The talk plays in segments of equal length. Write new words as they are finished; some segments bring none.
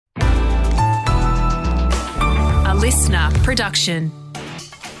listener production.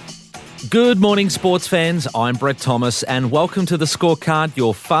 Good morning, sports fans. I'm Brett Thomas, and welcome to The Scorecard,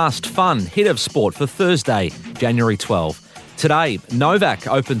 your fast, fun hit of sport for Thursday, January 12. Today, Novak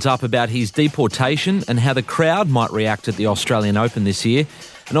opens up about his deportation and how the crowd might react at the Australian Open this year.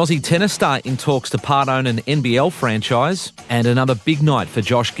 An Aussie tennis star in talks to part-own an NBL franchise, and another big night for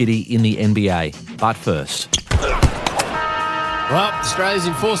Josh Giddey in the NBA. But first. Well, Australia's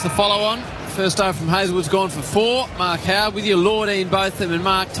enforced the follow-on. First over from Hazelwood's gone for 4. Mark Howard with you, Lord Ian Botham and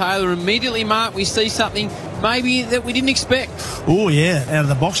Mark Taylor. Immediately, Mark, we see something maybe that we didn't expect. Oh, yeah, out of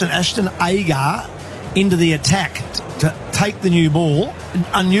the box. And Ashton Agar into the attack to take the new ball.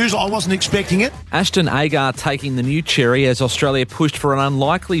 Unusual, I wasn't expecting it. Ashton Agar taking the new cherry as Australia pushed for an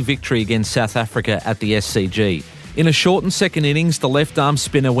unlikely victory against South Africa at the SCG. In a shortened second innings, the left-arm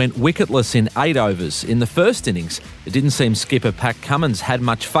spinner went wicketless in 8 overs. In the first innings, it didn't seem skipper Pat Cummins had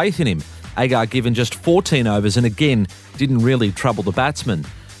much faith in him. Agar given just 14 overs and again didn't really trouble the batsman.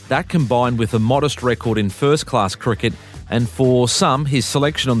 That combined with a modest record in first-class cricket, and for some, his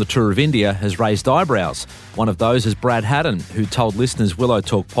selection on the Tour of India has raised eyebrows. One of those is Brad Haddon, who told listeners Willow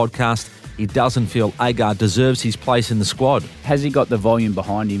Talk podcast he doesn't feel Agar deserves his place in the squad. Has he got the volume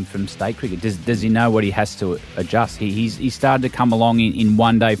behind him from state cricket? Does he know what he has to adjust? He's started to come along in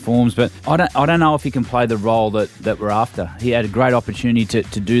one-day forms, but I don't know if he can play the role that we're after. He had a great opportunity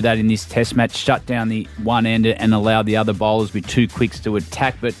to do that in this test match, shut down the one end and allow the other bowlers with too quicks to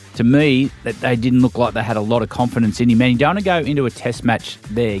attack. But to me, that they didn't look like they had a lot of confidence in him. And you don't want to go into a test match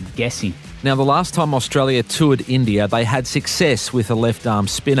there guessing. Now, the last time Australia toured India, they had success with a left-arm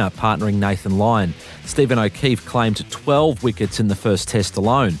spinner partnering Nathan Lyon. Stephen O'Keefe claimed 12 wickets in the first test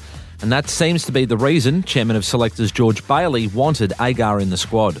alone. And that seems to be the reason Chairman of Selectors George Bailey wanted Agar in the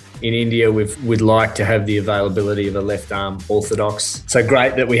squad. In India, we'd like to have the availability of a left-arm orthodox. So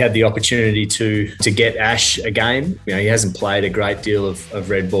great that we had the opportunity to get Ash a game. You know, he hasn't played a great deal of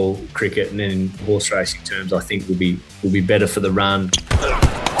red ball cricket, and in horse racing terms, I think will be better for the run.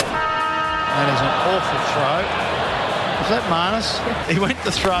 That is an awful throw. Was that Marnus? He went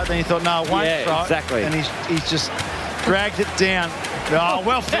to throw it, then he thought, no, I won't throw it. Exactly. And he's just dragged it down. Oh,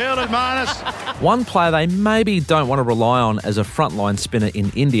 well fielded, Marnus. One player they maybe don't want to rely on as a frontline spinner in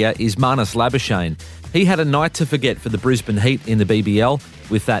India is Marnus Labuschagne. He had a night to forget for the Brisbane Heat in the BBL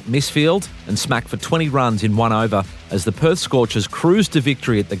with that misfield and smacked for 20 runs in 1 over as the Perth Scorchers cruised to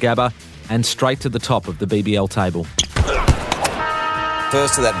victory at the Gabba and straight to the top of the BBL table.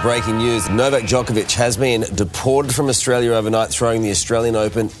 First to that breaking news, Novak Djokovic has been deported from Australia overnight, throwing the Australian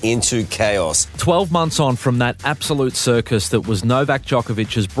Open into chaos. 12 months on from that absolute circus that was Novak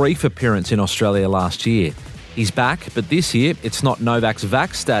Djokovic's brief appearance in Australia last year. He's back, but this year it's not Novak's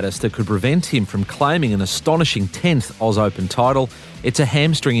vax status that could prevent him from claiming an astonishing 10th Oz Open title. It's a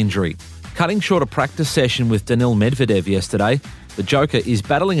hamstring injury. Cutting short a practice session with Daniil Medvedev yesterday, the Joker is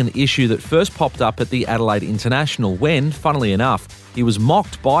battling an issue that first popped up at the Adelaide International when, funnily enough, he was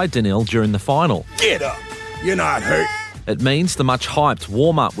mocked by Daniil during the final. Get up. You're not hurt. It means the much-hyped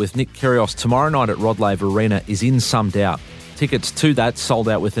warm-up with Nick Kyrgios tomorrow night at Rod Laver Arena is in some doubt. Tickets to that sold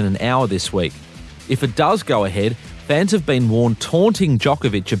out within an hour this week. If it does go ahead, fans have been warned taunting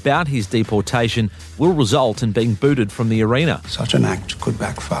Djokovic about his deportation will result in being booted from the arena. Such an act could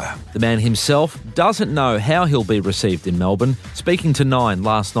backfire. The man himself doesn't know how he'll be received in Melbourne, speaking to Nine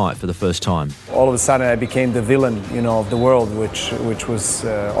last night for the first time. All of a sudden I became the villain, of the world, which was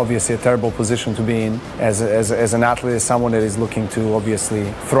obviously a terrible position to be in as an athlete, as someone that is looking to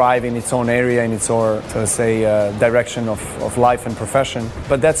obviously thrive in its own area, in its own, direction of life and profession.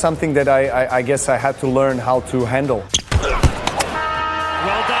 But that's something that I guess I had to learn how to handle.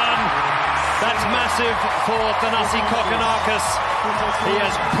 Well done. That's massive for Thanasi Kokonakis. He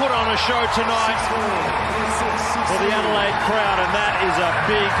has put on a show tonight for the Adelaide crowd, and that is a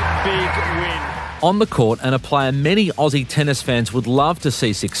big win. On the court, and a player many Aussie tennis fans would love to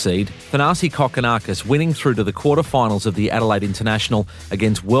see succeed, Thanasi Kokonakis winning through to the quarterfinals of the Adelaide International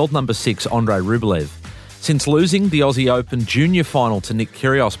against world number 6 Andrei Rublev. Since losing the Aussie Open junior final to Nick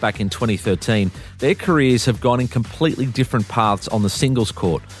Kyrgios back in 2013, their careers have gone in completely different paths on the singles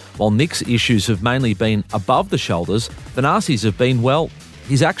court. While Nick's issues have mainly been above the shoulders, Thanasi's have been,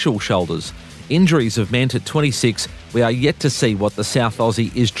 his actual shoulders. Injuries have meant at 26, we are yet to see what the South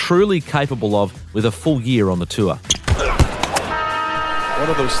Aussie is truly capable of with a full year on the tour.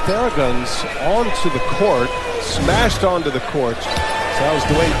 One of those Theraguns onto the court, smashed onto the court. So that was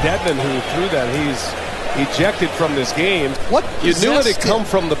Dwayne Dedman who threw that. He's ejected from this game. You knew it had come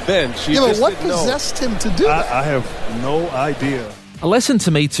from the bench. What possessed him to do that? I have no idea. A lesson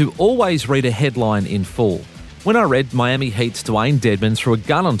to me to always read a headline in full. When I read Miami Heat's Dwayne Dedman threw a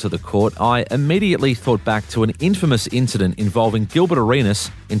gun onto the court, I immediately thought back to an infamous incident involving Gilbert Arenas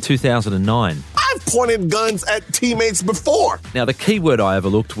in 2009. I've pointed guns at teammates before. Now, the key word I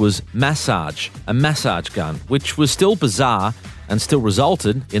overlooked was massage, a massage gun, which was still bizarre and still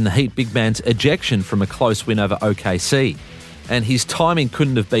resulted in the Heat big man's ejection from a close win over OKC. And his timing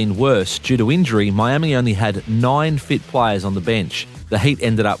couldn't have been worse. Due to injury, Miami only had 9 fit players on the bench. The Heat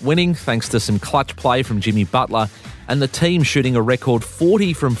ended up winning thanks to some clutch play from Jimmy Butler and the team shooting a record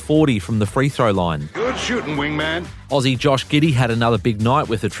 40 from 40 from the free throw line. Good shooting, wingman. Aussie Josh Giddey had another big night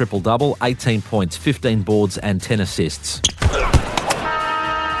with a triple-double, 18 points, 15 boards and 10 assists.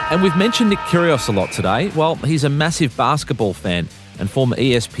 And we've mentioned Nick Kyrgios a lot today. Well, he's a massive basketball fan, and former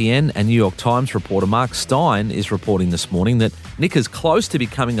ESPN and New York Times reporter Mark Stein is reporting this morning that Nick is close to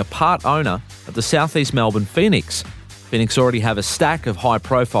becoming a part owner of the Southeast Melbourne Phoenix. Phoenix already have a stack of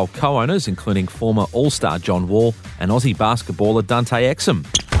high-profile co-owners, including former All-Star John Wall and Aussie basketballer Dante Exum.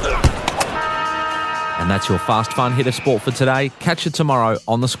 And that's your Fast Fun Hit of Sport for today. Catch you tomorrow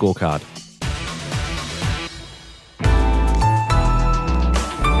on the Scorecard.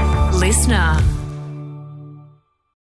 Listener.